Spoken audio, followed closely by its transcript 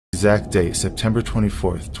Exact date, September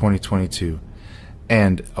 24th, 2022,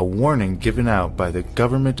 and a warning given out by the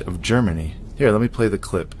government of Germany. Here, let me play the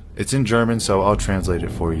clip. It's in German, so I'll translate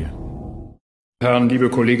it for you. Herren, liebe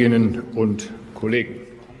Kolleginnen und Kollegen.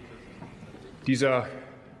 Dieser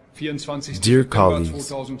 24. Dear colleagues,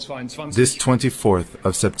 this 24th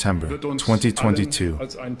of September 2022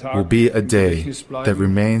 will be a day that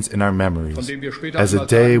remains in our memories, as a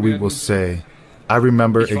day we will say, I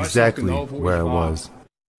remember exactly where I was.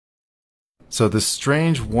 So this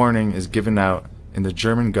strange warning is given out in the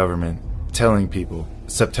German government telling people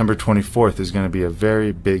September 24th is going to be a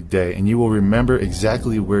very big day and you will remember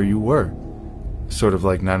exactly where you were. Sort of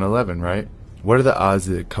like 9/11, right? What are the odds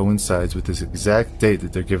that it coincides with this exact date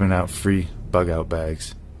that they're giving out free bug-out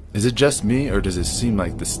bags? Is it just me, or does it seem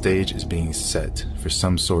like the stage is being set for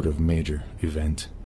some sort of major event?